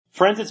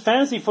Friends, it's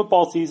fantasy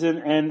football season,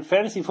 and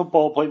fantasy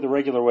football played the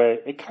regular way,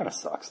 it kind of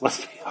sucks. Let's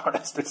be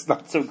honest. It's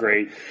not so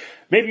great.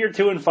 Maybe you're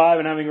 2-5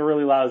 and having a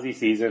really lousy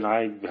season.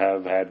 I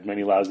have had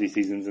many lousy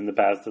seasons in the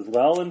past as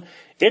well, and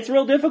it's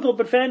real difficult,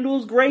 but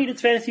FanDuel's great.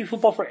 It's fantasy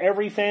football for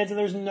everyday fans, and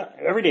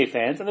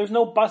there's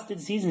no busted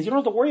seasons. You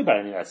don't have to worry about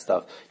any of that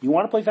stuff. You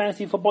want to play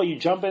fantasy football, you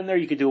jump in there,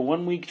 you could do a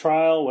 1-week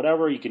trial,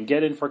 whatever, you can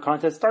get in for a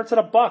contest. It starts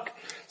at $1.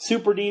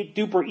 Super deep,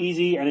 duper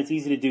easy, and it's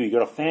easy to do. You go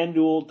to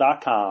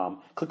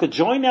FanDuel.com, click the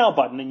Join Now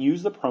button, and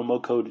use the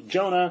promo code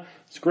Jonah.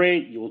 It's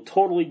great. You will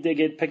totally dig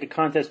it. Pick a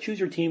contest, choose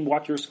your team,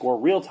 watch your score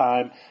real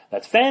time.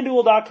 That's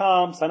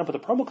FanDuel.com. Sign up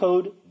with the promo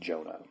code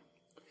Jonah.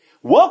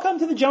 Welcome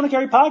to the Jonah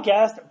Keri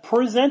podcast,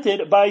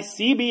 presented by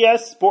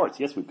CBS Sports.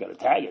 Yes, we've got a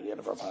tag at the end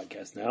of our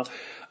podcast now,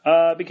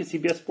 because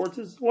CBS Sports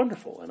is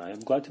wonderful, and I am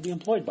glad to be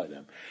employed by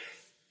them.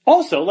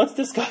 Also, let's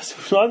discuss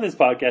who's on this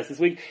podcast this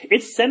week.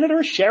 It's Senator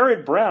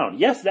Sherrod Brown.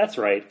 Yes, that's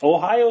right.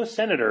 Ohio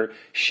Senator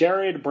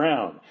Sherrod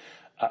Brown.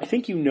 I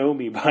think you know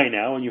me by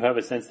now, and you have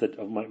a sense that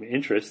of my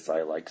interests.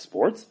 I like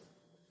sports,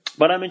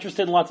 but I'm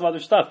interested in lots of other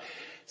stuff.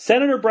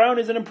 Senator Brown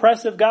is an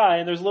impressive guy,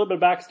 and there's a little bit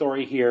of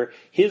backstory here.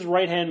 His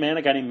right-hand man,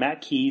 a guy named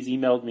Matt Keyes,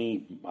 emailed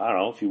me, I don't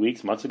know, a few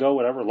weeks, months ago,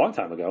 whatever, a long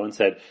time ago, and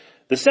said,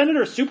 the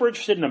senator is super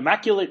interested in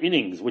immaculate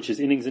innings, which is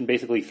innings in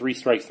basically 3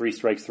 strikes, 3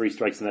 strikes, 3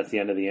 strikes, and that's the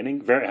end of the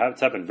inning.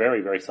 It's happened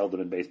very, very seldom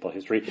in baseball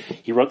history.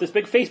 He wrote this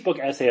big Facebook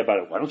essay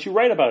about it. Why don't you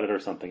write about it or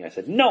something? I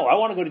said, no, I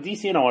want to go to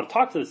DC and I want to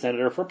talk to the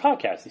senator for a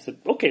podcast. He said,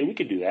 okay, we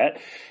could do that.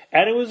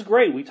 And it was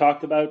great. We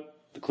talked about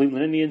the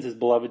Cleveland Indians, his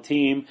beloved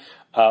team.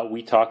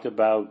 We talked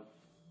about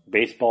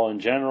baseball in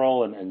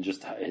general and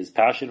just his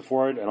passion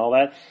for it and all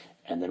that.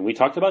 And then we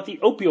talked about the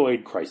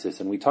opioid crisis,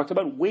 and we talked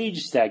about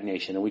wage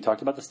stagnation, and we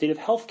talked about the state of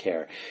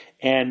healthcare.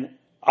 And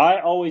I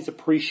always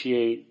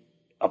appreciate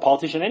a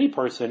politician, any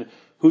person,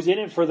 who's in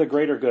it for the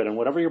greater good. And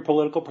whatever your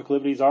political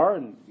proclivities are,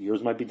 and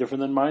yours might be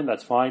different than mine,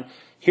 that's fine.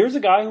 Here's a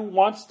guy who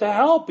wants to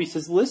help. He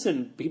says,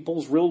 listen,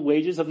 people's real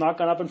wages have not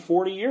gone up in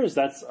 40 years.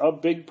 That's a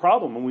big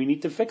problem, and we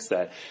need to fix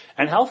that.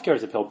 And healthcare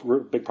is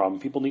a big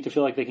problem. People need to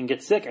feel like they can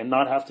get sick and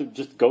not have to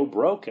just go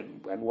broke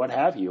and what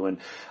have you. And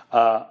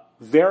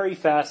very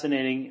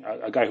fascinating,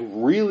 a guy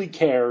who really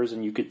cares,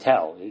 and you could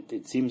tell.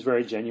 It seems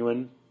very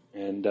genuine,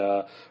 and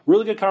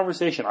really good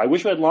conversation. I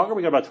wish we had longer.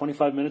 We got about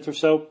 25 minutes or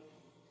so,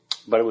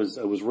 but it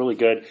was really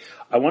good.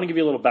 I want to give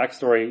you a little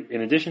backstory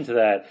in addition to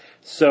that.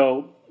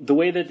 So the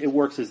way that it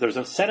works is there's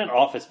a Senate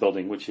office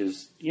building, which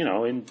is,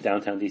 in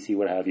downtown DC,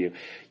 what have you.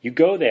 You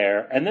go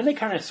there, and then they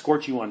kind of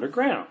escort you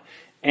underground.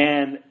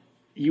 And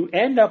you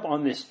end up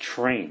on this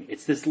train.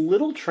 It's this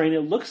little train.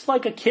 It looks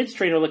like a kid's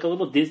train or like a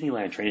little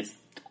Disneyland train. It's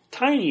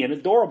tiny and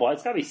adorable.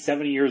 It's got to be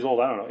 70 years old.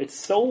 I don't know.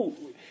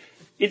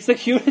 It's the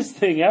cutest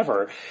thing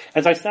ever.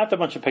 And so I snapped a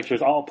bunch of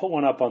pictures. I'll put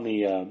one up on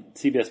the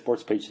CBS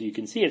Sports page so you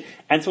can see it.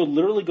 And so it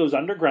literally goes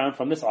underground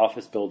from this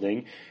office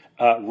building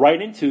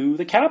right into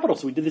the Capitol.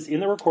 So we did this in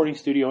the recording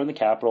studio in the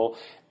Capitol.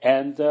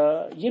 And,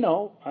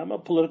 I'm a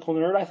political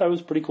nerd. I thought it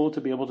was pretty cool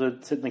to be able to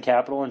sit in the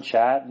Capitol and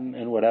chat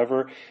and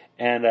whatever,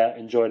 and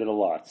enjoyed it a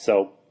lot.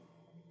 So,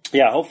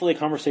 yeah, hopefully a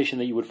conversation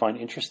that you would find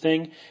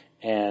interesting.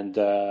 And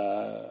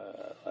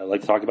I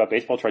like to talk about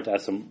baseball, try to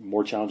ask some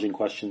more challenging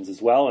questions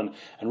as well, and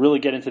really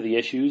get into the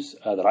issues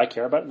that I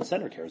care about and the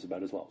senator cares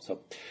about as well. So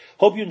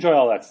hope you enjoy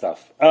all that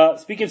stuff.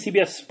 Speaking of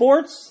CBS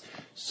Sports,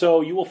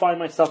 so you will find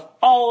my stuff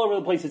all over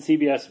the place at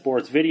CBS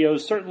Sports.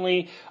 Videos,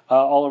 certainly,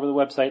 all over the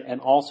website, and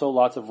also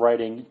lots of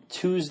writing.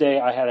 Tuesday,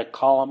 I had a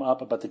column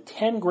up about the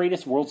 10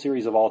 greatest World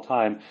Series of all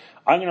time.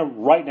 I'm going to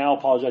right now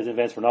apologize in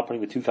advance for not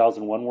putting the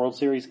 2001 World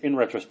Series. In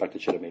retrospect,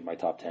 it should have made my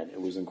top 10.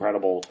 It was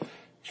incredible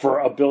for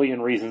a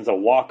billion reasons. A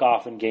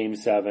walk-off in Game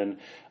 7.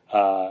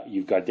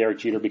 You've got Derek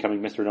Jeter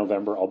becoming Mr.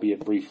 November,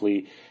 albeit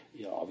briefly.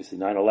 Obviously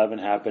 9/11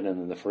 happened,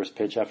 and then the first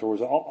pitch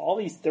afterwards. All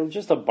these, there were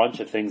just a bunch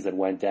of things that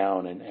went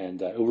down,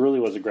 and it really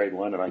was a great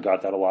one, and I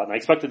got that a lot. And I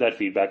expected that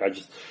feedback. I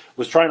just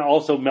was trying to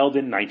also meld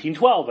in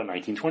 1912 and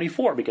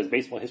 1924 because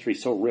baseball history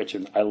is so rich,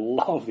 and I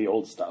love the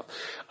old stuff.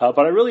 But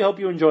I really hope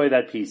you enjoy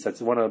that piece. That's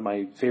one of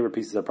my favorite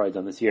pieces I've probably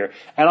done this year.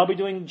 And I'll be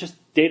doing just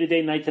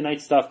day-to-day, night-to-night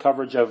stuff,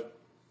 coverage of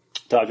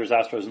Dodgers,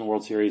 Astros in the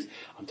World Series.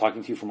 I'm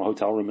talking to you from a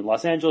hotel room in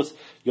Los Angeles.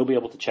 You'll be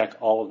able to check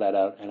all of that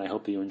out, and I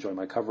hope that you enjoy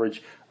my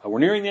coverage. We're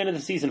nearing the end of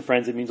the season,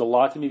 friends. It means a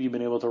lot to me that you've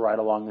been able to ride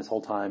along this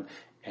whole time,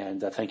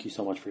 and thank you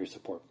so much for your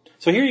support.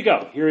 So here you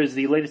go. Here is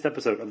the latest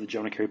episode of the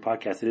Jonah Keri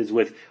podcast. It is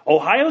with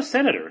Ohio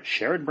Senator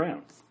Sherrod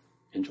Brown.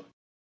 Enjoy.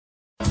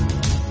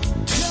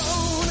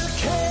 Jonah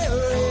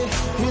Keri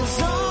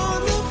is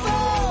on the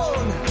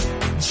phone.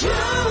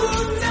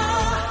 Jonah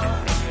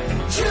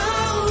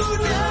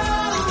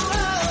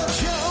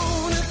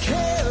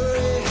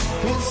Keri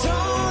is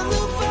on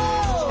the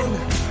phone.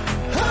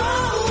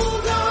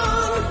 Hold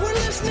on, we're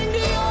listening to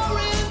your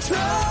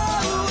intro.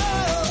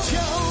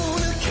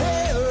 Jonah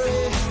Keri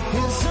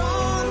is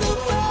on the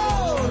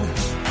phone.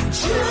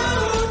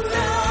 Jonah.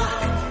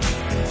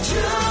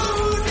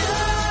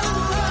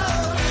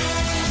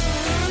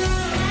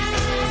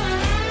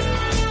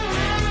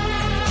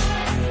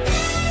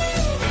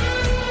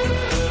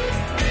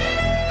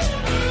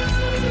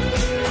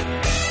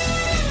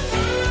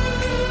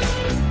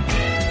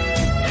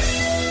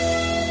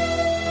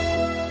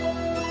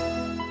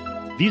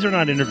 these are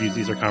not interviews,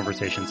 these are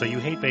conversations. So you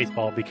hate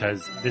baseball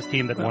because this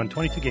team that won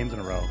 22 games in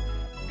a row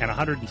and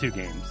 102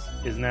 games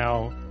is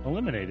now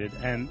eliminated,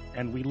 and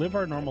we live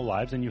our normal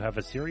lives, and you have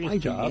a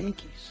serious job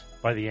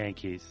by the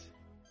Yankees.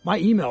 My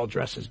email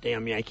address is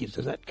Damn Yankees.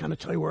 Does that kind of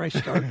tell you where I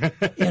started?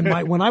 And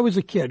when I was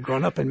a kid,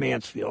 growing up in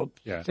Mansfield,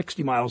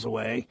 60 miles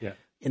away,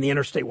 and the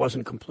interstate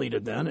wasn't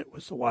completed then. It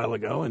was a while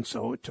ago, and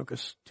so it took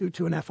us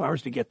 2.5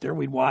 hours to get there.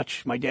 We'd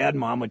watch. My dad and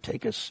mom would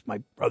take us, my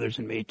brothers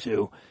and me,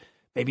 to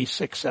maybe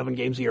 6-7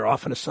 games a year,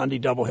 often a Sunday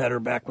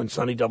doubleheader back when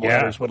Sunday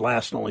doubleheaders would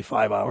last only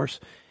 5 hours.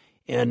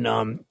 And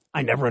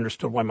I never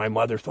understood why my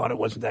mother thought it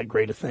wasn't that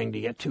great a thing to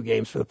get 2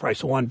 games for the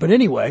price of 1. But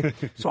anyway,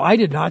 so I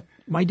did not.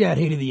 My dad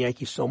hated the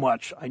Yankees so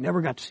much. I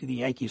never got to see the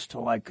Yankees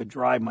till I could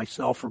drive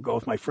myself or go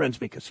with my friends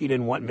because he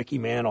didn't want Mickey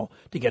Mantle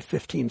to get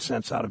 15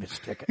 cents out of his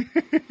ticket.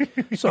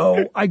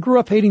 So I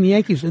grew up hating the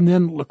Yankees, and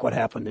then look what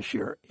happened this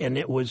year. And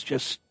it was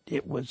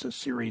a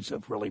series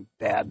of really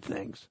bad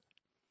things.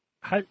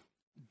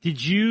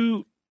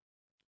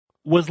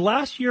 Was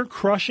last year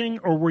crushing,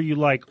 or were you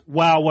like,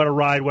 wow, what a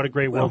ride, what a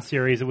great World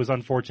Series? It was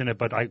unfortunate,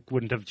 but I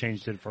wouldn't have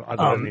changed it for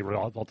other than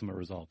the ultimate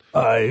result.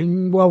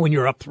 Well, when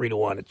you're up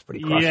 3-1, it's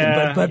pretty crushing.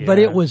 Yeah, but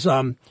it was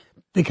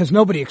because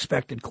nobody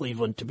expected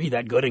Cleveland to be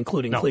that good,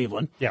 including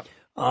Cleveland. Yeah.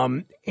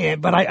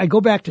 But I go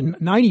back to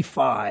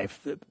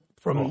 95,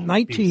 from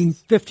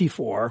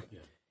 1954,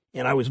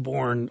 and I was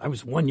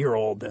 1 year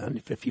old then,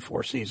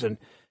 54 season,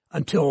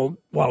 until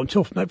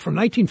from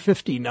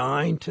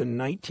 1959 to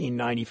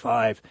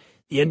 1995.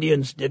 The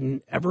Indians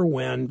didn't ever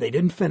win. They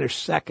didn't finish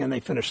second. They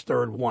finished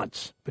third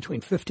once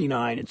between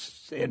 59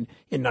 and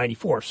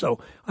 94. So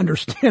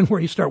understand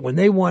where you start. When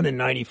they won in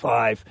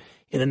 95,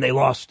 and then they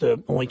lost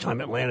the only time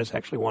Atlanta's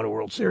actually won a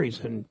World Series,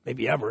 and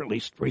maybe ever, at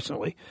least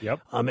recently. Yep.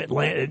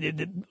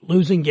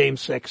 Losing Game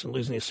 6 and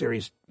losing the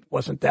series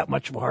wasn't that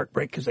much of a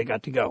heartbreak because they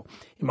got to go.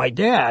 And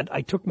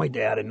I took my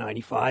dad in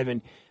 95,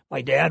 and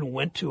my dad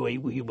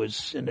he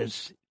was in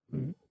his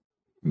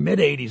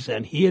mid-'80s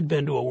then. He had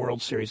been to a World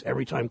Series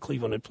every time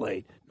Cleveland had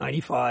played,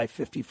 95,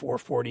 54,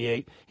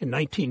 48. In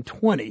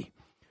 1920,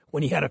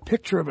 when he had a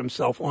picture of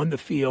himself on the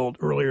field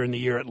earlier in the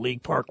year at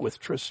League Park with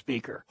Tris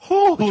Speaker.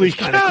 Holy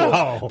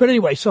cow! Cool. But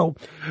anyway, so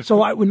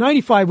with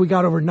 95, we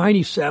got over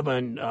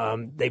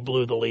 97. They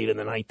blew the lead in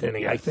the ninth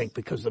inning, I think,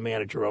 because the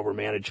manager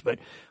overmanaged. But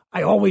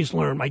I always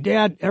learned, my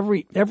dad,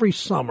 every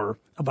summer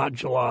about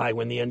July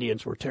when the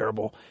Indians were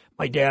terrible,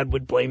 my dad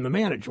would blame the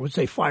manager, would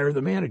say, fire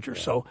the manager.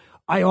 Yeah. So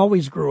I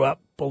always grew up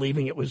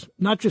believing it was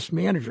not just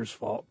manager's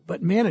fault,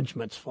 but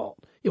management's fault.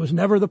 It was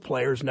never the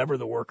players, never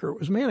the worker. It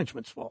was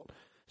management's fault.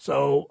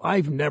 So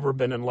I've never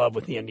been in love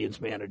with the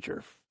Indians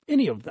manager,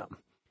 any of them,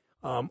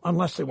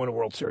 unless they win a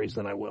World Series,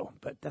 then I will.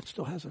 But that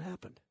still hasn't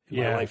happened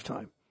in my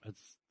lifetime. At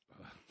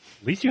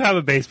least you have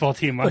a baseball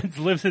team. It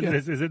lives in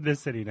is in this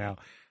city now.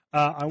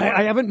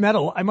 I haven't met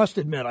I must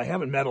admit, I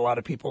haven't met a lot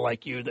of people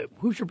like you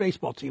who's your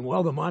baseball team?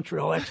 Well, the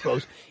Montreal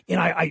Expos. And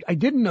I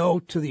didn't know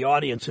to the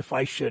audience if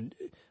I should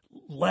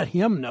let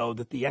him know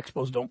that the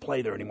Expos don't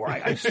play there anymore. I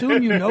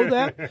assume you know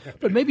that,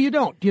 but maybe you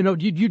don't.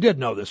 You did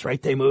know this,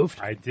 right? They moved?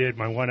 I did.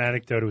 My one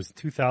anecdote, it was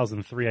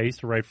 2003. I used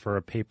to write for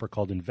a paper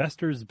called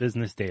Investors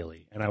Business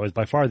Daily, and I was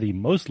by far the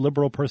most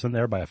liberal person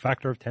there by a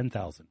factor of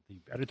 10,000. The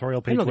editorial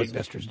page was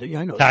Investors do.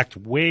 I know tacked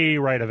way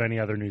right of any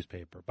other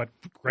newspaper, but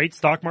great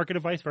stock market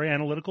advice, very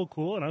analytical,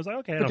 cool, and I was like,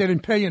 okay. But they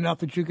didn't pay you enough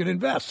that you could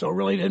invest, so it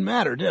really didn't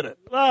matter, did it?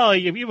 Well,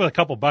 even a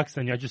couple bucks,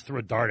 then I just threw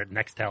a dart at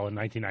Nextel in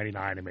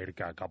 1999 and made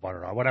a couple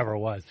 $100, whatever it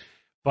was.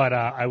 But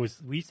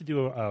we used to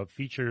do a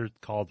feature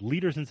called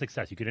Leaders in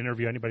Success. You could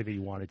interview anybody that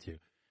you wanted to. And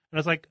I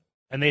was like,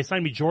 and they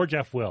assigned me George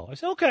F. Will. I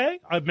said, okay.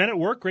 I met at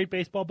work, great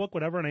baseball book,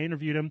 whatever. And I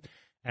interviewed him.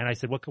 And I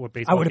said, what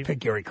baseball I would have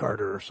picked Gary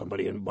Carter or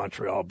somebody in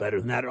Montreal better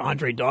than that. Or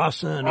Andre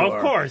Dawson. Of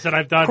course. And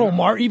I've done.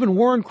 Even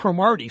Warren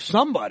Cromartie,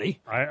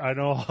 somebody. I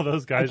know all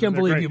those guys. I can't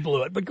believe you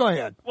blew it, but go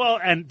ahead. Well,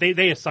 and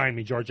they assigned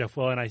me George F.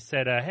 Will. And I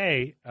said,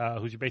 hey,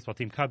 who's your baseball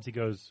team? Cubs. He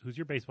goes, who's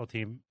your baseball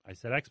team? I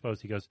said, Expos.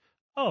 He goes,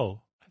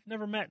 oh, I've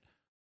never met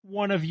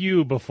one of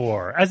you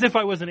before, as if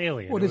I was an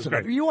alien. What is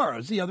it? You are.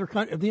 It's the other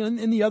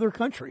in the other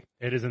country.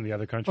 It is in the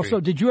other country. Oh, so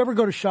did you ever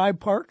go to Shibe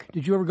Park?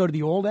 Did you ever go to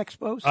the old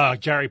Expos?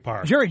 Jerry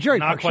Park. Jerry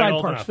Park.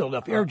 Shibe Park's filled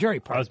up. Jerry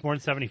Park. I was born in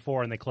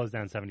 74 and they closed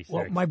down in 76.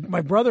 Well,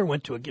 my brother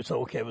went to a game.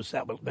 So, okay, it was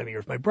that many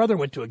years. My brother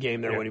went to a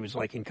game there when he was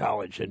like in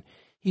college, and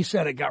he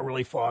said it got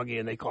really foggy,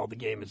 and they called the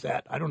game as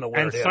that. I don't know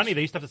where it is. And sunny. They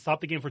used to have to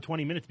stop the game for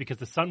 20 minutes because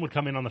the sun would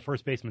come in on the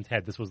first baseman's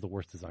head. This was the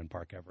worst designed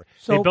park ever.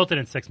 So, they built it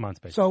in 6 months,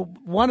 basically. So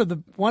one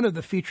of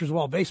the features of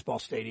all baseball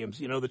stadiums,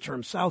 the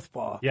term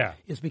southpaw,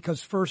 is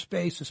because first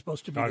base is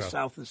supposed to be the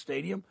south of the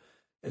stadium.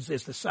 Is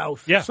the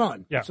south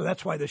sun. Yeah. So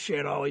that's why the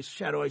shade always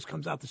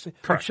comes out the same.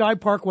 Correct.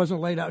 Shibe Park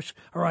wasn't laid out,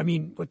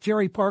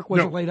 Jerry Park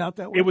wasn't laid out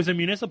that way? It was a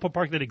municipal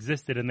park that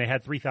existed, and they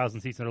had 3,000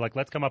 seats, and they're like,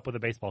 let's come up with a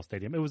baseball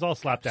stadium. It was all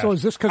slapped down. So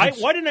is this because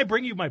why didn't I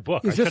bring you my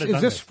book? Is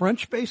this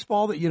French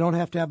baseball that you don't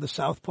have to have the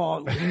southpaw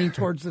leaning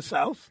towards the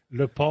south?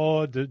 Le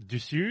Pas du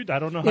Sud? I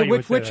don't know how you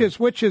would say that.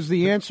 Which is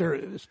the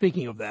answer,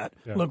 speaking of that.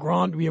 Yeah.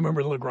 Legrand, you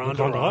remember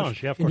Legrand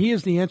Orange? Yeah, and he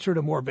is the answer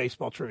to more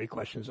baseball trivia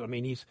questions. I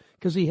mean,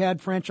 because he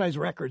had franchise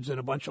records in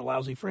a bunch of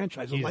lousy Jersey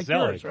franchises He's like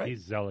Zelig. yours, right?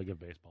 He's Zelig of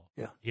baseball.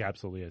 Yeah. He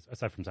absolutely is,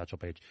 aside from Satchel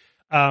Paige.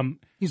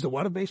 He's the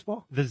what of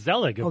baseball? The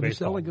Zelig of baseball. The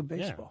Zelig of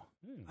baseball.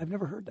 Yeah. I've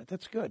never heard that.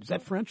 That's good. Is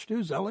that French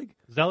too, Zelig?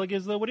 Zelig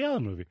is the Woody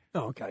Allen movie.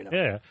 Oh, okay. I know.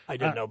 Yeah. I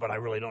didn't know, but I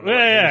really don't know.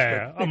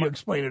 Yeah. Maybe you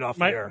explain it off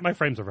the air. My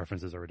frames of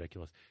references are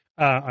ridiculous.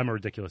 I'm a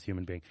ridiculous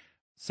human being.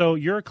 So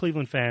you're a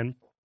Cleveland fan.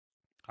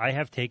 I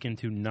have taken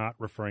to not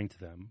referring to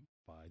them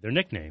by their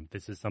nickname.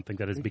 This is something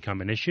that has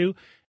become an issue,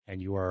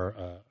 and you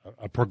are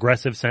a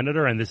progressive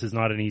senator, and this is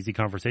not an easy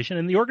conversation.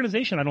 And the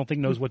organization, I don't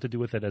think, knows what to do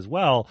with it as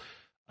well.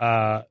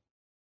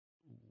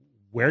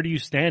 Where do you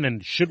stand,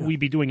 and should we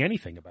be doing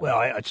anything about it?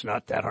 Well, it's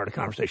not that hard a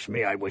conversation for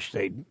me. I wish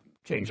they'd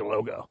change the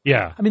logo.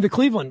 Yeah. I mean, the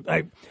Cleveland,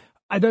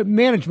 the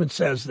management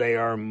says they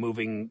are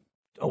moving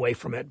away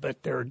from it,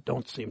 but there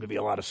don't seem to be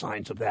a lot of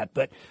signs of that.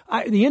 But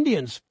the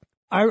Indians,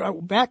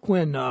 back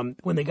when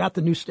they got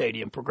the new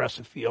stadium,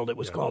 Progressive Field, it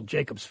was called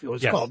Jacobs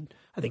Field.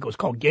 I think it was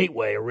called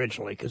Gateway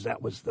originally because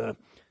that was the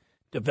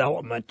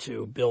development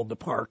to build the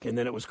park, and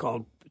then it was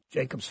called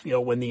Jacobs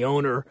Field when the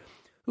owner,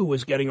 who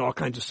was getting all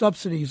kinds of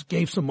subsidies,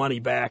 gave some money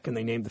back, and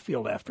they named the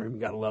field after him. You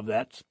got to love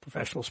that. It's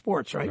professional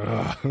sports, right?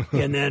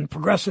 And then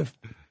Progressive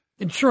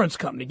Insurance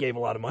Company gave a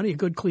lot of money, a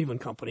good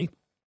Cleveland company.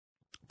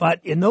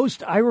 But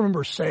I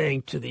remember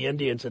saying to the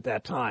Indians at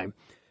that time,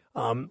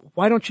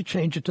 why don't you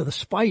change it to the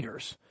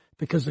Spiders?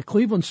 Because the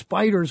Cleveland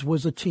Spiders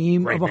was a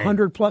team of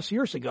 100+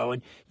 years ago,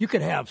 and you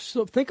could have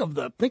think of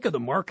the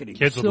marketing.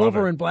 Kids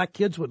Silver and black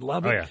kids would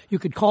love it. Yeah. You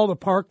could call the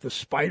park the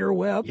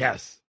Spiderweb.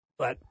 Yes,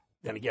 but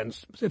then again,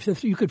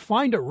 if you could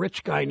find a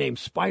rich guy named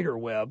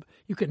Spiderweb,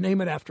 you could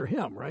name it after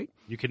him, right?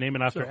 You could name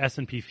it after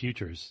S&P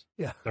futures.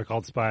 Yeah, they're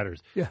called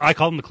Spiders. Yeah. I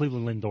call them the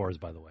Cleveland Lindors,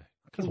 by the way.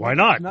 Because why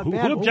not? Who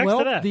objects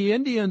to that? The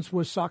Indians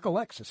was Sock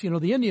Alexis. You know,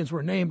 the Indians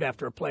were named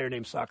after a player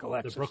named Sock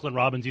Alexis. The Brooklyn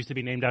Robins used to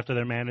be named after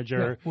their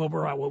manager. Yeah.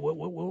 Wilbur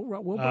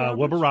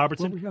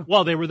Robertson. Yeah.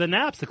 Well, they were the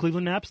Naps, the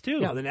Cleveland Naps, too.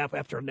 Yeah, the Nap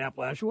after Nap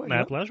Lajoie.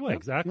 Lajoie,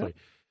 exactly. Yep.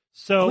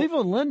 So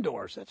Cleveland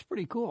Lindors, that's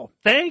pretty cool.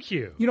 Thank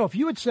you. You know, if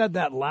you had said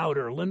that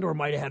louder, Lindor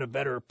might have had a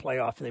better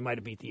playoff and they might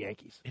have beat the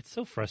Yankees. It's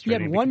so He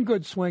frustrating. had one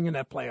good swing in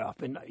that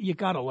playoff, and you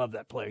got to love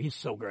that player. He's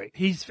so great.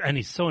 He's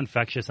so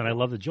infectious, and I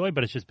love the joy,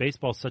 but it's just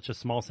baseball's such a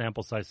small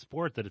sample size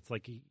sport that it's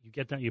like you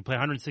get down, you play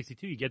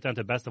 162, you get down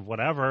to best of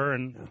whatever,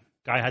 and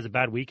guy has a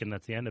bad week, and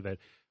that's the end of it.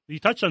 You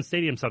touched on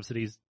stadium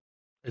subsidies.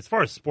 As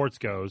far as sports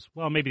goes,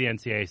 well, maybe the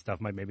NCAA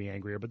stuff might make me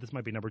angrier, but this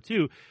might be number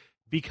two,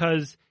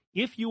 because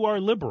if you are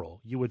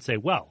liberal, you would say,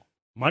 well,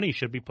 money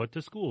should be put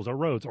to schools or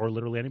roads or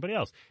literally anybody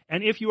else.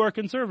 And if you are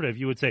conservative,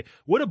 you would say,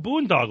 what a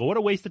boondoggle, what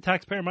a waste of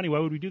taxpayer money, why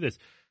would we do this?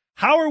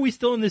 How are we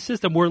still in this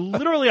system where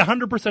literally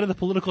 100% of the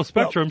political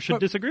spectrum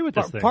should disagree with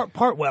this thing?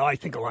 Well, I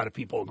think a lot of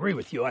people agree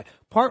with you.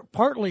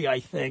 Partly,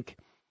 I think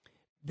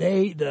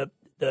the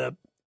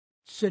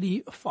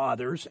city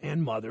fathers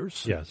and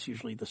mothers, it's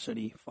usually the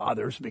city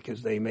fathers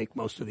because they make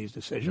most of these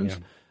decisions,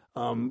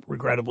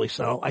 regrettably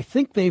so. I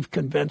think they've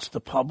convinced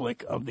the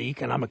public of the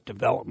economic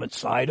development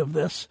side of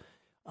this.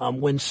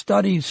 When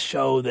studies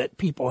show that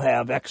people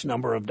have X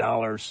number of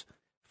dollars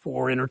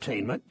for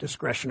entertainment,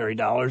 discretionary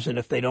dollars, and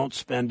if they don't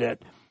spend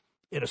it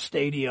at a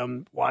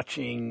stadium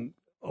watching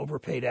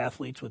overpaid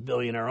athletes with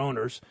billionaire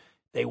owners,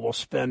 they will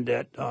spend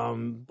it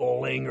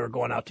bowling or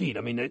going out to eat.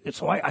 I mean,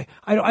 so I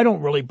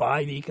don't really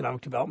buy the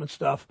economic development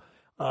stuff,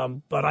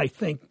 but I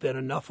think that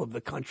enough of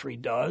the country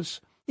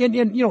does. And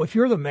you know, if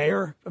you're the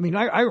mayor, I mean,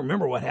 I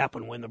remember what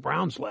happened when the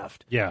Browns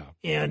left. Yeah.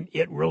 And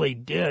it really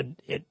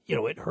did. It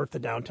hurt the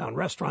downtown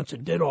restaurants.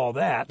 It did all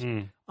that.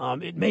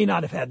 It may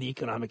not have had the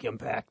economic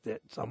impact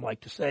that some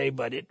like to say,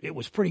 but it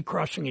was pretty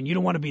crushing. And you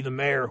don't want to be the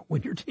mayor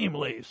when your team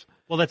leaves.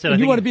 Well, that's it.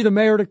 You want to be the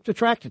mayor to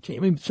attract a team.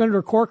 I mean,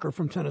 Senator Corker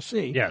from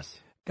Tennessee. Yes.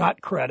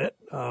 Got credit.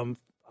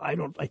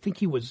 I think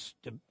he was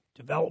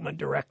development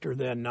director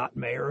then, not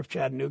mayor of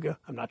Chattanooga.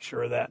 I'm not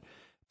sure of that.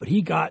 But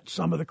he got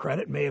some of the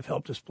credit, may have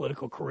helped his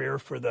political career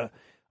for the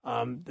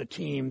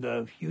team,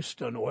 the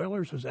Houston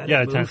Oilers. Was that?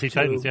 Yeah, Tennessee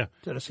Titans. Yeah,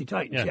 Tennessee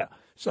Titans. Yeah.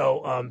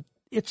 So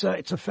it's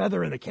a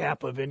feather in the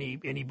cap of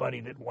anybody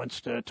that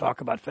wants to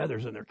talk about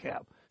feathers in their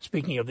cap.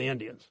 Speaking of the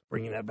Indians,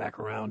 bringing that back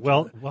around.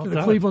 Well to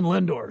the Cleveland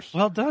Lindors.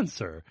 Well done,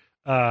 sir.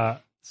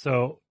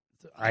 So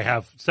I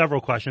have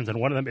several questions, and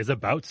one of them is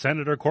about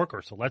Senator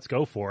Corker. So let's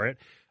go for it.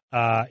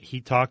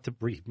 He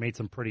made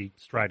some pretty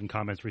strident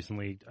comments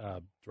recently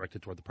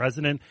directed toward the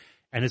president.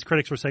 And his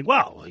critics were saying,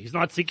 well, he's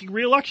not seeking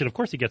re-election. Of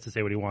course he gets to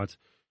say what he wants.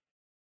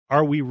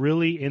 Are we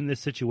really in this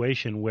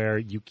situation where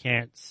you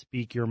can't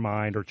speak your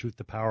mind or truth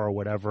to power or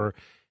whatever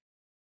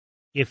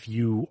unless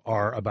you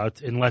are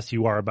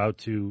about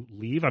to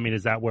leave? I mean,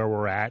 is that where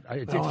we're at?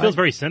 It feels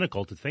very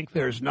cynical to think that.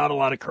 There's not a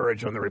lot of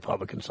courage on the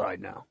Republican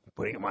side now,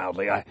 putting it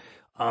mildly.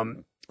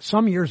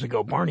 Some years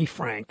ago, Barney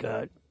Frank,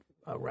 a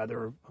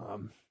rather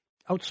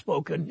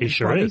outspoken. He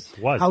sure is.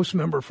 Was. House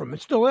member from,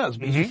 it still is.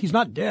 He's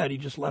not dead. He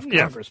just left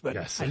Congress. But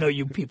yes. I know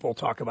you people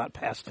talk about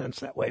past tense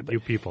that way. But you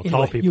people, anyway,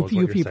 tall people.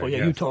 You people,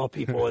 you tall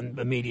people in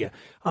the media.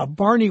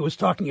 Barney was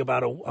talking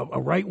about a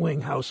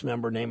right-wing House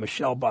member named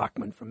Michelle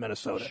Bachmann from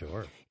Minnesota.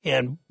 Sure.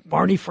 And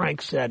Barney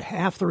Frank said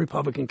half the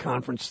Republican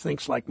conference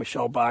thinks like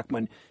Michelle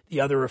Bachmann.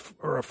 The other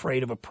are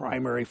afraid of a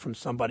primary from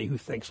somebody who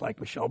thinks like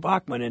Michelle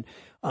Bachmann. And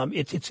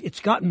it's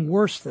gotten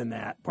worse than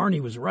that.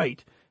 Barney was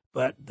right.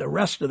 But the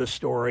rest of the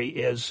story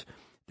is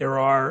there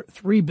are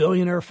 3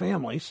 billionaire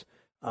families,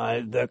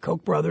 the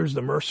Koch brothers,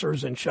 the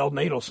Mercers, and Sheldon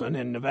Adelson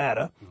in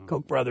Nevada.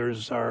 Koch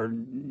brothers are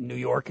New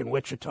York and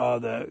Wichita.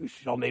 The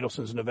Sheldon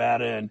Adelson's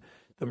Nevada, and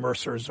the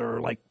Mercers are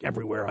like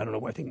everywhere. I don't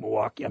know. I think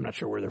Milwaukee. I'm not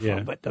sure where they're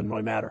from, but it doesn't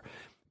really matter.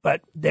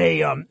 But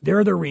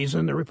they're the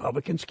reason the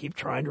Republicans keep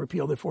trying to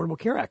repeal the Affordable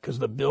Care Act, because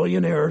the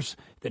billionaires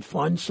that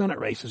fund Senate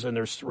races, and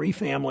there's 3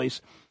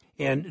 families,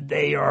 and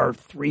they are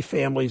 3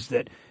 families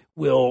that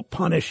will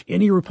punish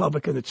any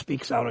Republican that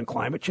speaks out on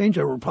climate change.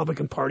 The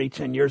Republican Party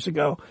 10 years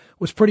ago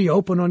was pretty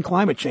open on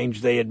climate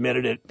change. They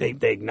admitted it. They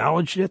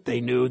acknowledged it.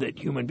 They knew that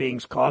human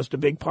beings caused a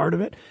big part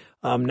of it.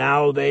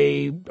 Now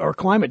they are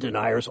climate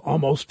deniers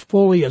almost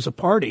fully as a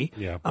party.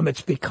 Yeah.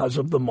 It's because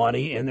of the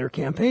money in their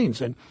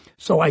campaigns. And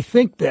so I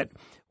think that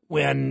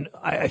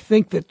I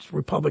think that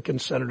Republican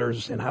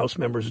senators and House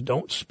members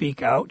don't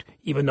speak out,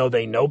 even though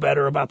they know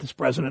better about this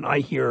president.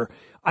 I hear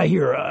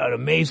an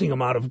amazing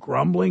amount of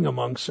grumbling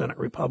among Senate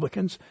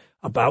Republicans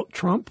about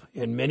Trump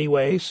in many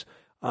ways,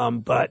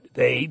 but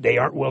they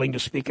aren't willing to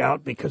speak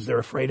out because they're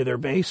afraid of their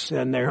base,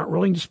 and they aren't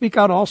willing to speak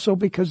out also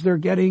because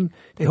they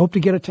hope to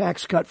get a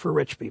tax cut for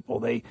rich people.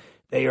 They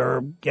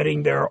are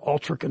getting their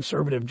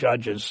ultra-conservative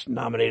judges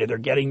nominated. They're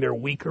getting their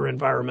weaker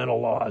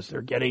environmental laws.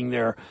 They're getting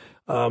their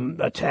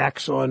a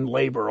tax on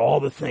labor, all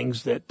the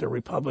things that the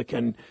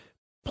Republican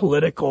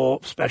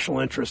political special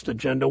interest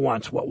agenda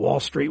wants, what Wall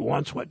Street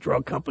wants, what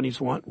drug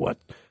companies want, what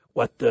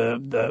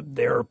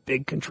their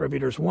big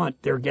contributors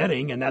want, they're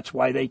getting, and that's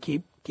why they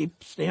keep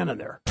standing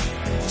there. I'm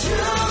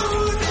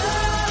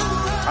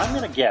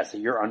going to guess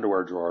that your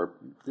underwear drawer,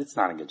 it's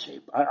not in good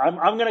shape.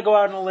 I'm going to go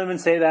out on a limb and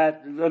say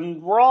that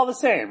we're all the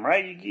same,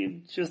 right?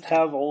 You just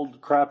have old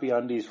crappy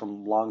undies from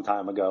a long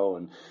time ago,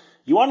 and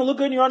you want to look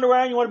good in your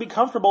underwear and you want to be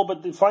comfortable,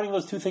 but finding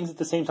those two things at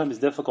the same time is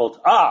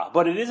difficult.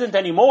 But it isn't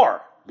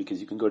anymore,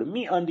 because you can go to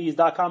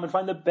MeUndies.com and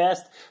find the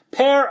best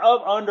pair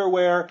of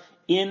underwear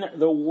in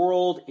the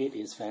world. It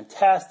is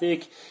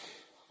fantastic.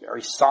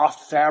 Very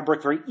soft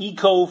fabric, very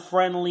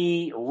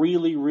eco-friendly,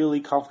 really, really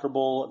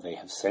comfortable. They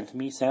have sent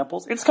me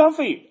samples. It's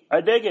comfy.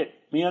 I dig it.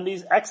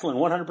 MeUndies, excellent.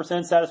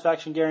 100%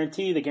 satisfaction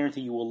guarantee. They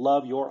guarantee you will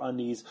love your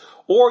undies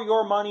or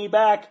your money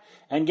back.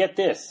 And get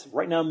this.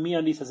 Right now,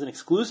 MeUndies has an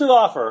exclusive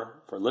offer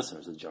for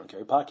listeners of the Jonah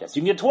Keri podcast.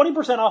 You can get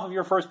 20% off of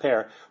your first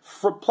pair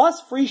plus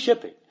free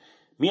shipping.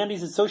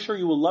 MeUndies is so sure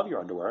you will love your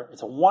underwear.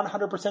 It's a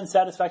 100%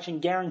 satisfaction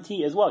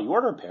guarantee as well. You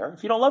order a pair.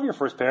 If you don't love your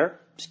first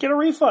pair, just get a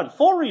refund.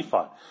 Full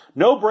refund.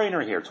 No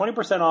brainer here.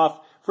 20% off,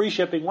 free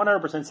shipping,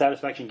 100%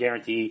 satisfaction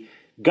guarantee.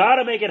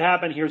 Gotta make it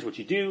happen. Here's what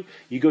you do.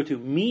 You go to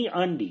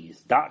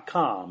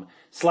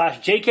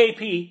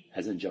MeUndies.com/JKP,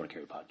 as in Jonah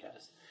Keri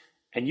podcast.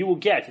 And you will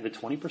get the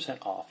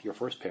 20% off your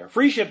first pair,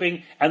 free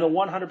shipping, and the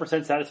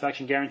 100%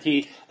 satisfaction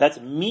guarantee. That's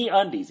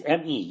MeUndies,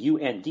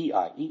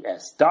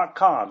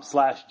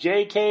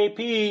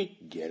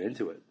 MEUNDIES.com/JKP. Get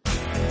into it.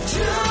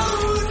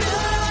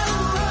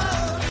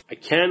 I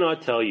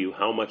cannot tell you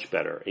how much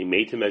better a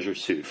made-to-measure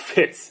suit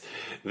fits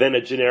than a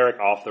generic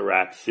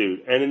off-the-rack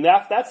suit. And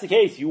if that's the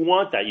case, you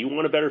want that. You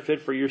want a better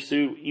fit for your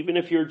suit. Even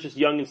if you're just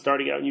young and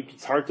starting out and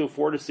it's hard to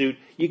afford a suit,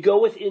 you go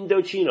with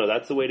Indochino.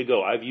 That's the way to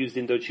go. I've used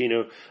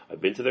Indochino.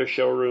 I've been to their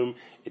showroom.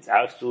 It's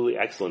absolutely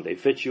excellent. They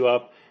fit you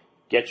up.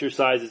 Get your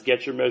sizes,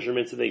 get your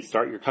measurements, and they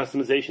start your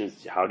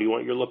customizations. How do you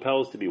want your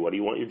lapels to be? What do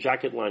you want your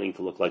jacket lining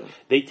to look like?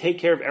 They take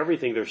care of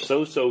everything. They're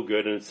so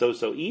good, and it's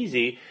so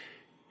easy.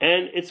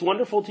 And it's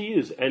wonderful to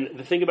use. And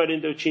the thing about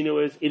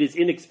Indochino is it is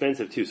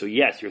inexpensive too. So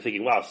yes, you're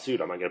thinking, wow,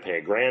 suit, am I going to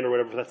pay $1,000 or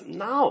whatever?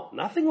 No,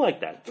 nothing like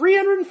that.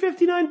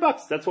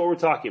 $359. That's what we're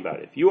talking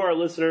about. If you are a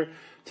listener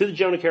to the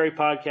Jonah Keri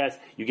podcast,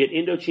 you get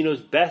Indochino's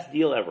best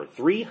deal ever.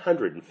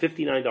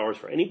 $359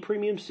 for any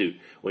premium suit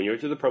when you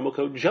enter the promo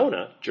code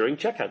Jonah during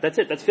checkout. That's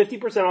it. That's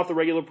 50% off the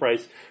regular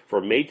price for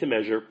a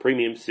made-to-measure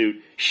premium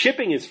suit.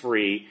 Shipping is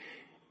free.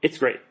 It's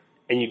great.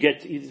 And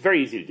it's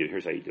very easy to do.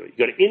 Here's how you do it.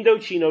 You go to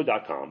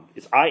Indochino.com.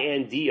 It's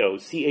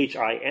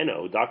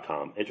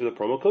INDOCHINO.com. Enter the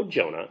promo code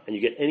Jonah, and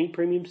you get any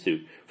premium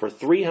suit for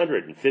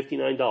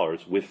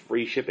 $359 with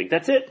free shipping.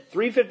 That's it.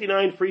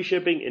 $359 free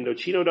shipping.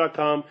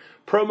 Indochino.com.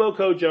 Promo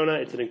code Jonah.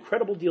 It's an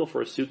incredible deal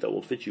for a suit that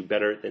will fit you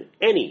better than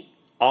any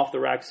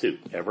off-the-rack suit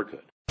ever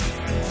could.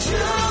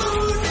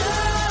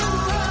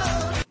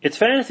 It's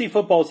fantasy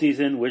football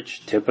season,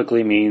 which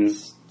typically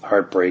means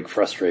heartbreak,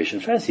 frustration.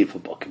 Fantasy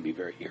football can be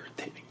very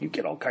irritating. You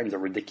get all kinds of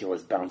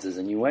ridiculous bounces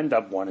and you end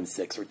up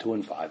 1-6 or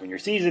 2-5 and your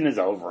season is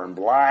over and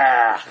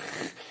blah.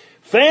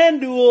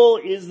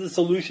 FanDuel is the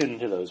solution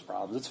to those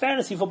problems. It's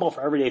fantasy football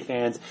for everyday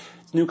fans.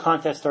 It's a new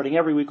contest starting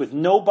every week with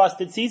no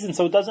busted season,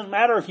 so it doesn't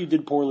matter if you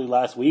did poorly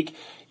last week.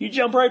 You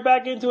jump right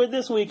back into it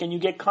this week, and you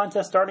get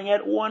contests starting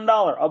at $1,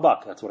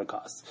 $1. That's what it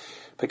costs.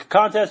 Pick a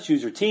contest,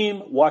 choose your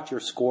team, watch your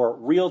score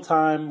real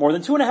time. More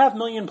than 2.5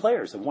 million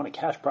players have won a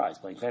cash prize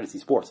playing fantasy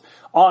sports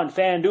on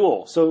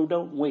FanDuel. So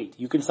don't wait.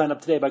 You can sign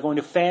up today by going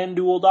to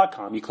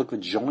FanDuel.com. You click the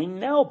Join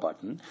Now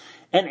button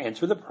and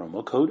enter the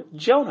promo code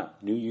Jonah.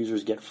 New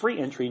users get free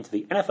entry into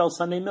the NFL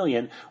Sunday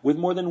Million with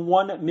more than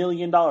 $1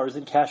 million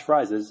in cash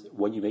prizes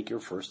when you make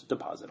your first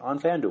deposit on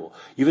FanDuel.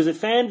 You visit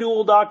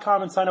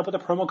FanDuel.com and sign up with the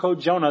promo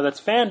code Jonah.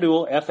 That's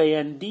FanDuel,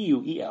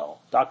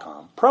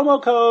 FanDuel.com.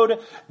 Promo code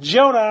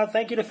Jonah.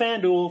 Thank you to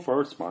FanDuel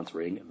for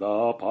sponsoring the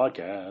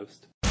podcast.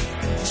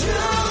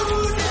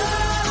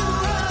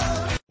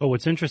 But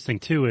what's interesting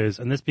too is,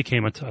 and this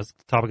became a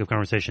topic of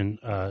conversation,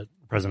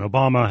 President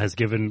Obama has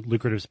given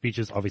lucrative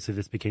speeches. Obviously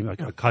this became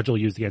a cudgel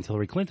used against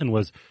Hillary Clinton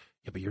was,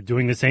 yeah, but you're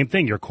doing the same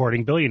thing. You're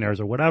courting billionaires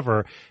or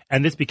whatever.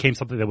 And this became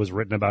something that was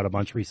written about a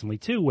bunch recently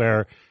too,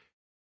 where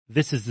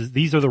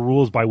these are the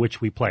rules by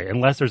which we play.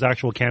 Unless there's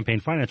actual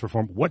campaign finance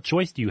reform, what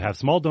choice do you have?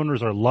 Small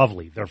donors are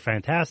lovely. They're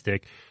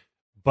fantastic.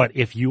 But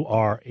if you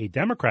are a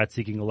Democrat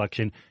seeking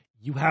election,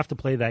 you have to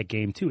play that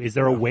game too. Is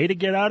there a way to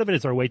get out of it?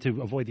 Is there a way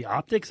to avoid the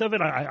optics of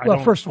it?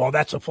 Well, first of all,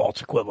 that's a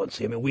false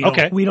equivalency. I mean,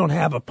 we don't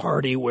have a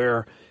party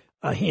where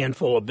a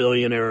handful of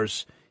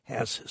billionaires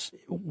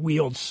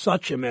wields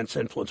such immense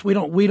influence. We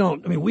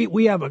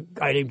have a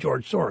guy named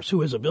George Soros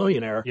who is a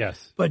billionaire.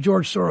 Yes. But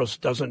George Soros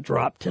doesn't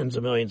drop tens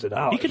of millions of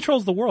dollars. He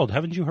controls the world.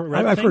 Haven't you heard?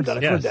 I've heard that.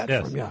 I've heard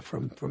that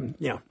from.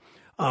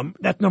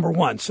 That's number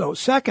one. So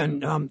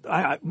second,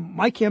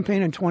 my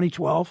campaign in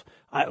 2012,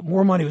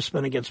 more money was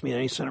spent against me than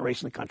any Senate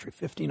race in the country,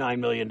 $59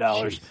 million.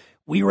 Jeez.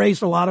 We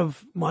raised a lot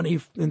of money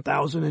in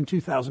 $1,000 and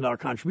 $2,000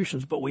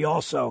 contributions, but we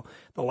also,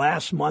 the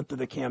last month of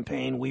the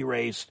campaign, we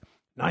raised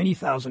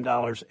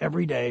 $90,000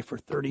 every day for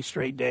 30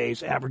 straight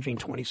days, averaging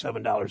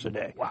 $27 a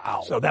day.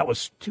 Wow. So that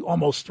was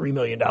almost $3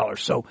 million.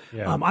 So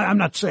I'm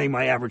not saying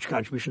my average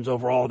contributions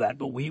overall that,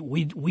 but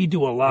we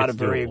do a lot of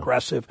very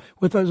aggressive.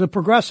 As a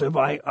progressive,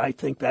 I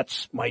think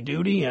that's my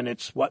duty, and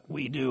it's what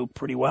we do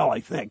pretty well, I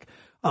think.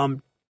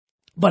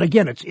 But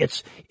again,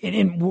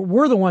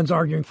 we're the ones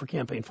arguing for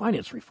campaign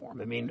finance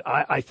reform. I mean,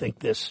 I think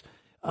this.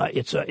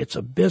 It's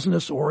a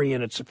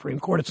business-oriented Supreme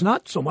Court. It's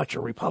not so much a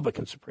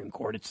Republican Supreme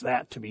Court. It's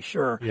that, to be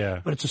sure. Yeah.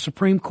 But it's a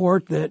Supreme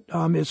Court that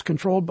is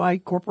controlled by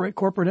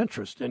corporate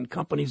interest and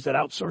companies that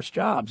outsource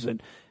jobs.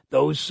 And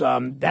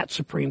that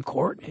Supreme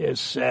Court has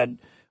said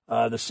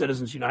the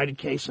Citizens United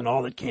case and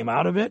all that came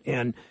out of it,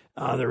 and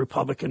the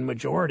Republican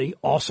majority,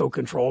 also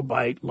controlled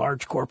by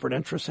large corporate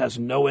interests, has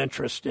no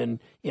interest in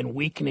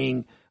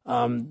weakening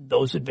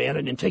those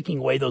advantages and taking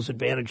away those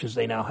advantages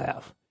they now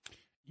have.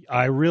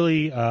 I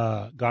really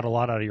got a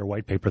lot out of your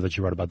white paper that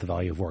you wrote about the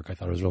value of work. I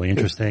thought it was really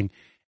interesting.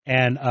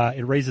 And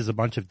it raises a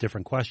bunch of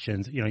different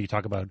questions. You know, you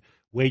talk about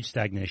wage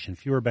stagnation,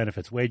 fewer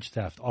benefits, wage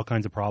theft, all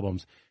kinds of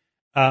problems.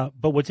 But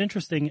what's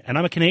interesting, and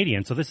I'm a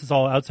Canadian, so this is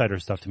all outsider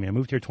stuff to me. I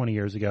moved here 20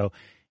 years ago,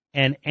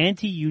 and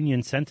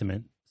anti-union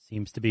sentiment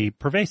seems to be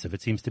pervasive.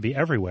 It seems to be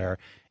everywhere.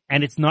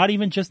 And it's not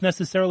even just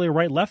necessarily a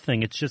right-left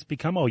thing. It's just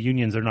become,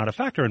 unions are not a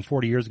factor. And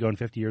 40 years ago and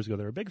 50 years ago,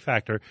 they're a big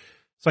factor.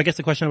 So I guess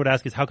the question I would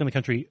ask is, how can the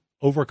country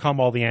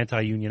overcome all the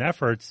anti-union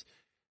efforts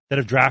that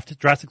have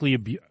drastically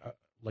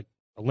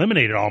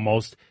eliminated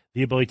almost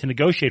the ability to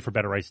negotiate for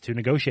better rights, to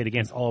negotiate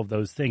against all of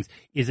those things?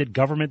 Is it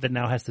government that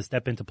now has to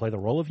step in to play the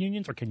role of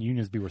unions, or can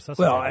unions be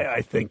resuscitated? Well,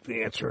 I think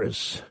the answer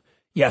is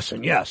yes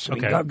and yes. I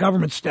mean,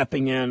 government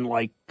stepping in,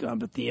 like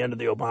at the end of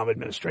the Obama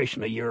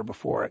administration, a year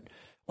before it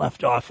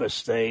left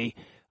office, they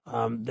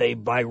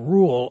by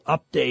rule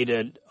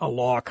updated a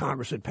law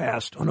Congress had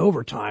passed on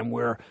overtime,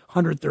 where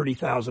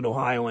 130,000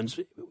 Ohioans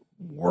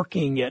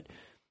working at,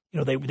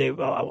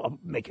 I'll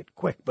make it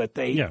quick, but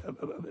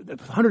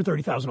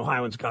 130,000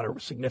 Ohioans got a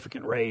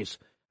significant raise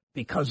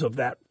because of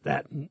that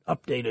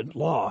updated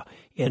law.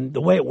 And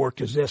the way it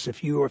worked is this: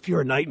 if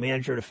you're a night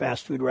manager at a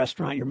fast food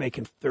restaurant, you're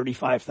making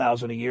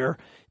 $35,000 a year.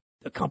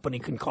 The company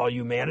can call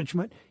you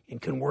management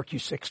and can work you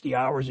 60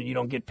 hours, and you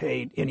don't get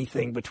paid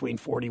anything between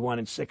 41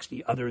 and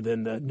 60 other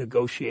than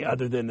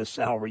the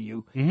salary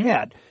you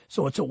had.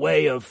 So it's a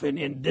way of,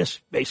 and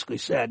this basically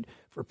said,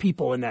 for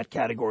people in that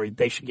category,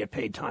 they should get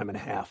paid time and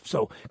a half.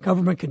 So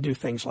government can do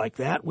things like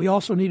that. We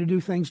also need to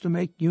do things to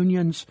make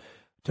unions,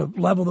 to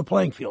level the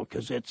playing field,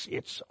 because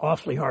it's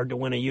awfully hard to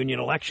win a union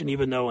election,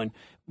 even though in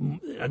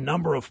a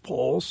number of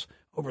polls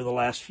over the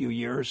last few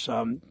years,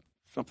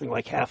 something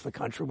like half the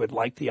country would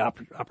like the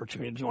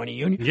opportunity to join a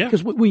union.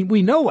 Because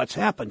we know what's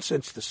happened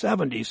since the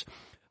 70s.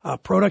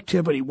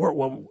 Productivity,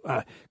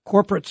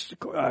 corporate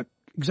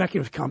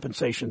executive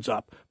compensation's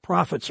up,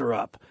 profits are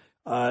up,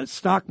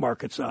 stock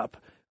market's up,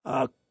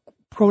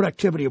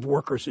 productivity of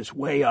workers is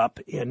way up.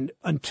 And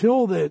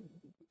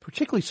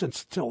particularly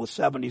until the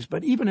 70s,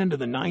 but even into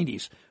the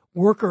 90s,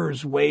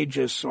 workers'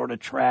 wages sort of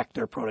tracked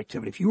their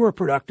productivity. If you were a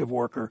productive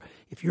worker,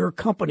 if your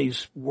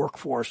company's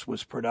workforce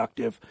was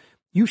productive,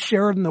 You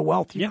share in the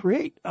wealth you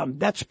create.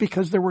 That's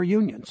because there were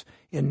unions.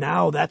 And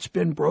now that's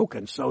been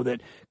broken so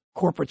that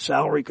corporate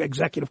salary,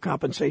 executive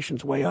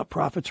compensation's way up,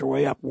 profits are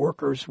way up,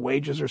 workers'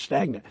 wages are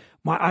stagnant.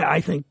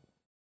 I think,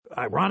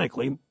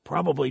 ironically,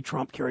 probably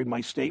Trump carried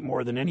my state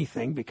more than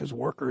anything because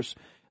workers,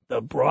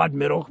 the broad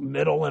middle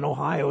in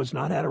Ohio has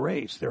not had a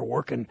raise.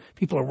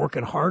 People are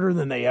working harder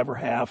than they ever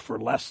have for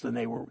less than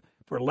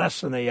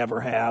they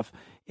ever have.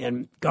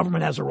 And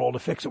government has a role to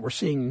fix it. We're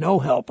seeing no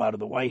help out of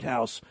the White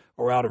House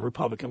or out of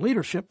Republican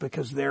leadership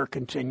because they're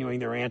continuing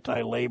their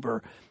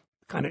anti-labor,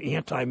 kind of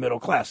anti-middle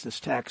class. This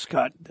tax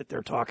cut that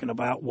they're talking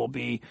about will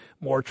be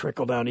more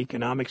trickle-down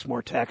economics,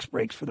 more tax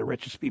breaks for the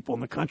richest people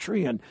in the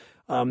country, and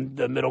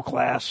the middle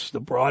class, the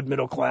broad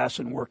middle class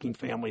and working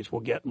families will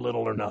get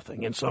little or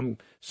nothing. And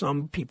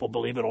some people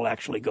believe it'll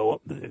actually go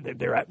up.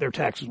 Their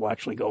taxes will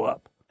actually go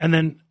up. And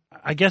then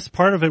I guess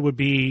part of it would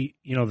be,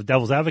 the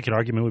devil's advocate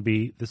argument would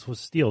be this was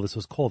steel, this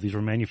was coal, these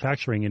were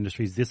manufacturing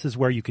industries. This is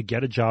where you could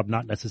get a job,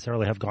 not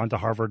necessarily have gone to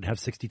Harvard and have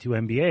 62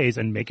 MBAs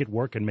and make it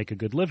work and make a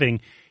good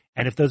living.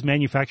 And if those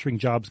manufacturing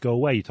jobs go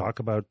away, you talk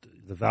about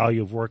the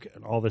value of work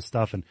and all this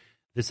stuff, and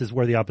this is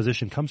where the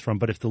opposition comes from.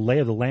 But if the lay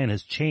of the land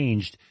has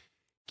changed,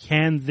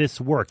 can this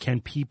work?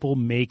 Can people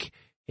make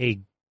a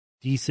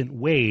decent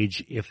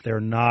wage if they're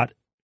not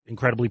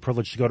incredibly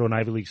privileged to go to an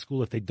Ivy League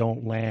school, if they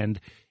don't land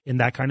in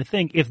that kind of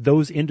thing? If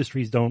those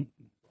industries don't,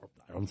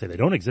 I don't say they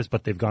don't exist,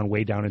 but they've gone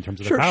way down in terms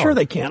of their power. Sure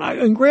they can.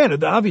 And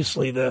granted,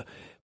 obviously there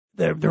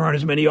aren't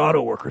as many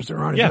auto workers. There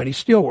aren't as many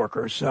steel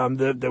workers.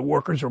 The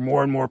workers are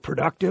more and more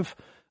productive.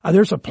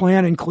 There's a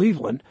plant in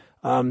Cleveland,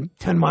 10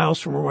 miles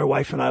from where my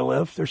wife and I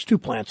live. There's two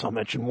plants I'll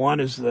mention. One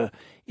is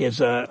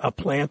a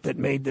plant that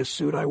made this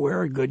suit I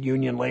wear, good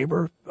union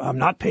labor. I'm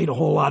not paid a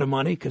whole lot of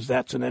money because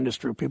that's an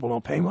industry where people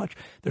don't pay much.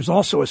 There's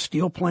also a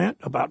steel plant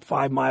about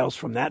 5 miles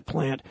from that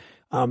plant.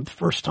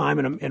 First time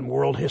in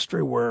world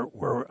history where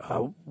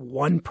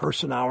 1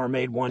 person hour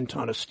made 1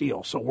 ton of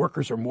steel. So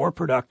workers are more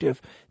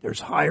productive. There's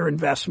higher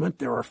investment.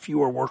 There are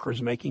fewer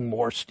workers making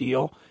more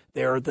steel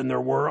there than there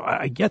were.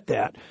 I get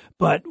that.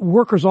 But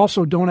workers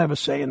also don't have a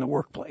say in the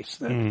workplace.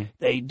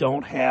 They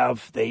don't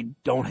have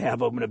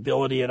an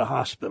ability at a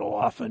hospital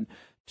often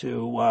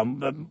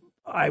to,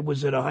 I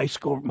was at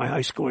my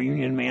high school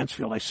union in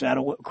Mansfield. I sat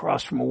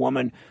across from a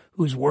woman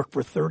who's worked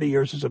for 30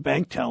 years as a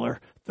bank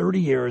teller, 30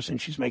 years, and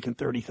she's making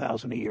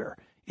 $30,000 a year.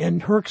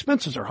 And her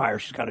expenses are higher.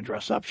 She's got to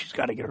dress up. She's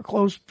got to get her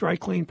clothes dry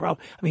cleaned.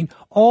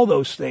 All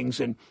those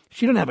things. And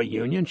she doesn't have a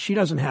union. She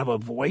doesn't have a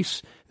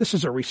voice. This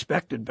is a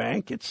respected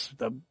bank. It's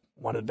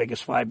one of the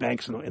biggest 5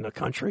 banks in the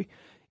country.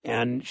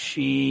 And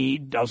she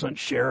doesn't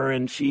share,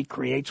 and she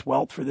creates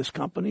wealth for this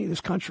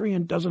country,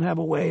 and doesn't have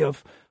a way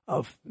of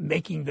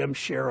making them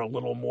share a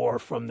little more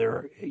from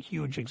their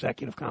huge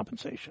executive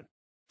compensation.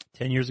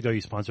 10 years ago,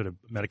 you sponsored a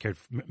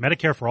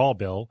Medicare for All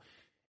bill.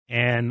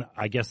 And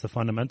I guess the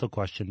fundamental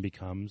question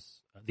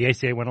becomes, the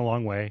ACA went a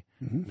long way.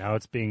 Mm-hmm. Now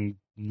it's being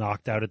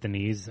knocked out at the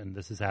knees, and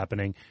this is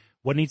happening.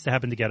 What needs to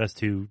happen to get us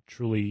to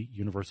truly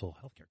universal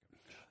health care?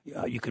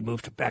 You could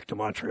move back to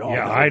Montreal.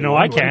 Yeah, I know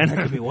I can. That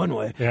could be one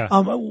way. Yeah.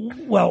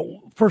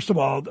 Well, first of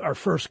all, our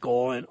first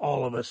goal, and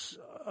all of us,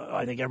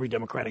 I think every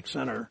Democratic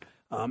senator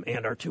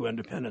and our 2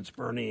 independents,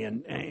 Bernie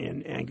and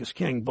Angus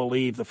King,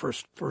 believe the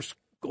first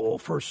goal, our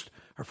first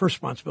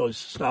responsibility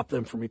is to stop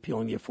them from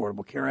repealing the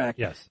Affordable Care Act.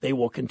 Yes. They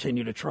will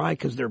continue to try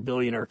because their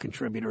billionaire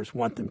contributors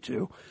want them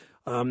to.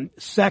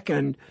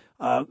 Second,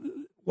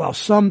 while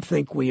some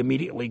think we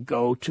immediately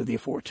go to the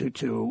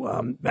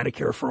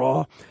Medicare for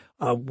All,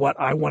 what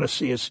I want to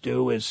see us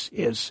do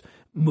is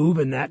move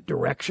in that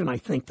direction. I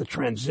think the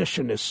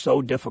transition is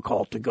so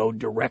difficult to go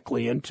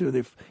directly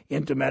into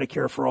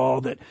Medicare for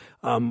All that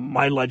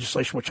my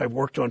legislation, which I've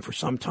worked on for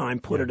some time,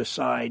 put it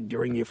aside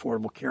during the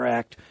Affordable Care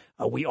Act.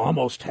 We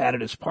almost had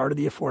it as part of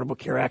the Affordable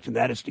Care Act, and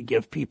that is to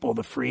give people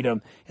the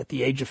freedom at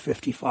the age of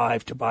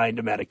 55 to buy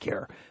into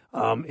Medicare.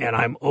 And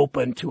I'm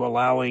open to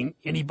allowing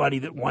anybody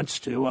that wants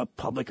to, a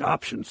public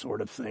option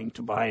sort of thing,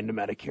 to buy into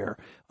Medicare,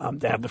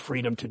 to have the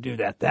freedom to do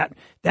that.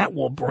 That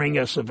will bring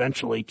us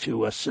eventually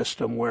to a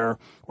system where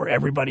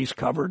everybody's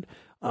covered,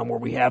 where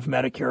we have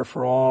Medicare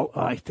for All.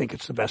 I think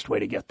it's the best way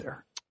to get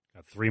there.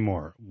 Got 3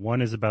 more.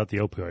 One is about the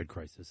opioid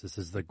crisis. This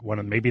is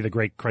maybe the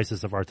great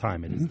crisis of our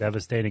time. It is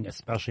devastating,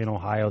 especially in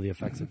Ohio. The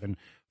effects have been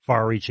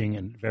far-reaching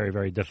and very,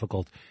 very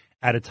difficult.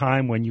 At a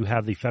time when you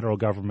have the federal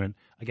government,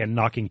 again,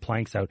 knocking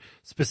planks out.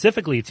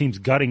 Specifically, it seems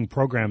gutting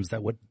programs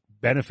that would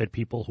benefit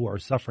people who are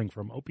suffering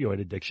from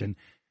opioid addiction.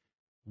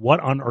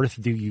 What on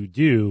earth do you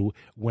do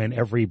when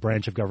every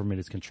branch of government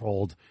is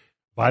controlled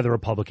by the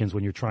Republicans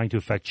when you're trying to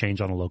affect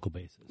change on a local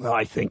basis? Well,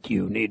 I think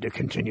you need to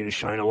continue to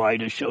shine a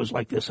light, as shows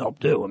like this help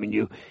do. I mean,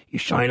 you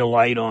shine a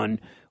light on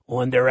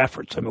their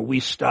efforts. I mean, we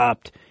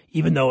stopped,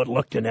 even though it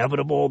looked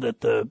inevitable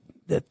that the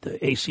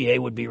ACA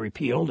would be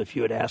repealed. If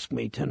you had asked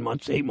me 8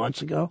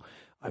 months ago,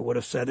 I would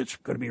have said it's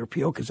going to be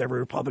repealed because every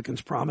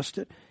Republican's promised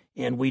it.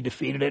 And we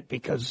defeated it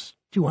because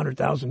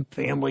 200,000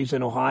 families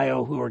in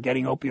Ohio who are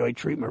getting opioid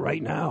treatment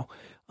right now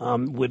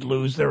would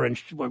lose their,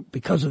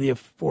 because of the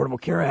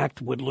Affordable Care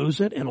Act, would lose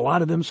it. And a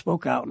lot of them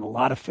spoke out, and a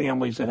lot of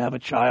families that have a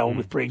child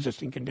with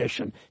pre-existing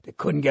condition that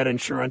couldn't get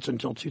insurance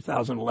until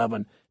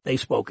 2011, they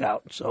spoke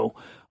out. So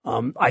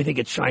I think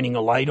it's shining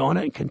a light on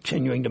it and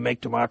continuing to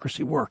make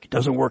democracy work. It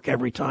doesn't work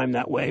every time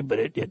that way, but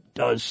it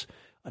does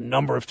a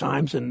number of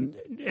times. And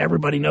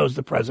everybody knows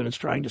the president's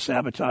trying to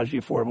sabotage the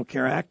Affordable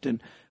Care Act,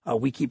 and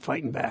we keep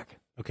fighting back.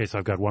 Okay, so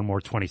I've got one more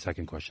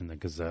 20-second question then,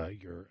 because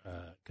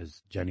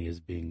Jenny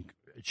is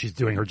she's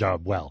doing her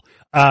job well.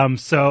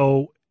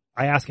 So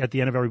I ask at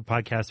the end of every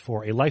podcast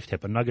for a life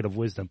tip, a nugget of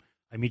wisdom.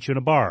 I meet you in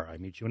a bar. I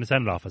meet you in a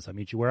Senate office. I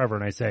meet you wherever.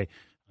 And I say,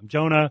 I'm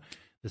Jonah.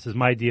 This is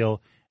my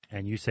deal.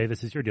 And you say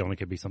this is your deal. And it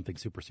could be something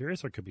super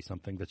serious, or it could be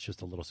something that's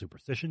just a little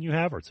superstition you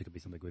have, or it could be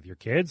something with your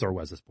kids,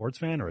 or as a sports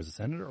fan, or as a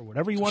senator, or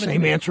whatever you want to do.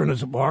 Same answering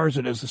as a bar as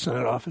it is the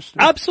Senate office. Too.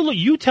 Absolutely.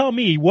 You tell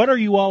me, what are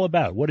you all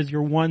about? What is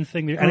your one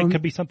thing? And it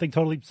could be something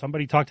totally,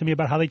 somebody talked to me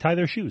about how they tie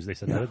their shoes. They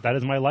said, that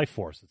is my life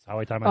force. It's how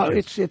I tie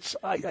my shoes.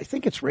 I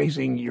think it's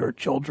raising your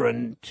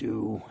children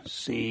to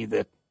see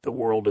that the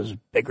world is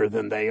bigger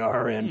than they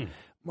are. And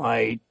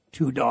my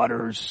two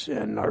daughters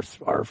and our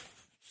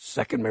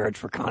second marriage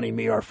for Connie and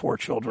me, our 4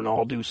 children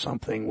all do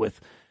something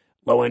with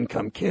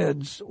low-income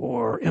kids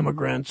or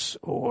immigrants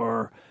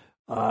or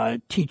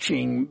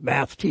teaching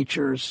math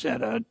teachers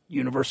at a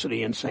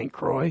university in St.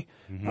 Croix,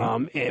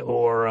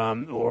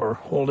 or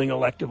holding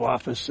elective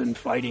office and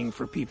fighting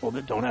for people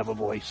that don't have a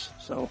voice.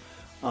 So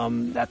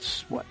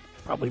that's what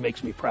probably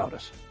makes me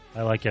proudest.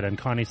 I like it. And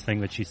Connie's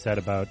thing that she said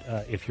about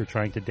if you're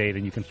trying to date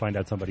and you can find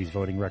out somebody's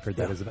voting record,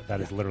 that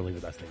is literally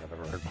the best thing I've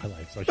ever heard in my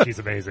life. So she's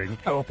amazing.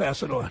 I will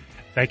pass it on.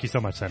 Thank you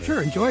so much, Senator.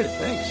 Sure, enjoyed it.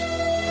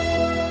 Thanks.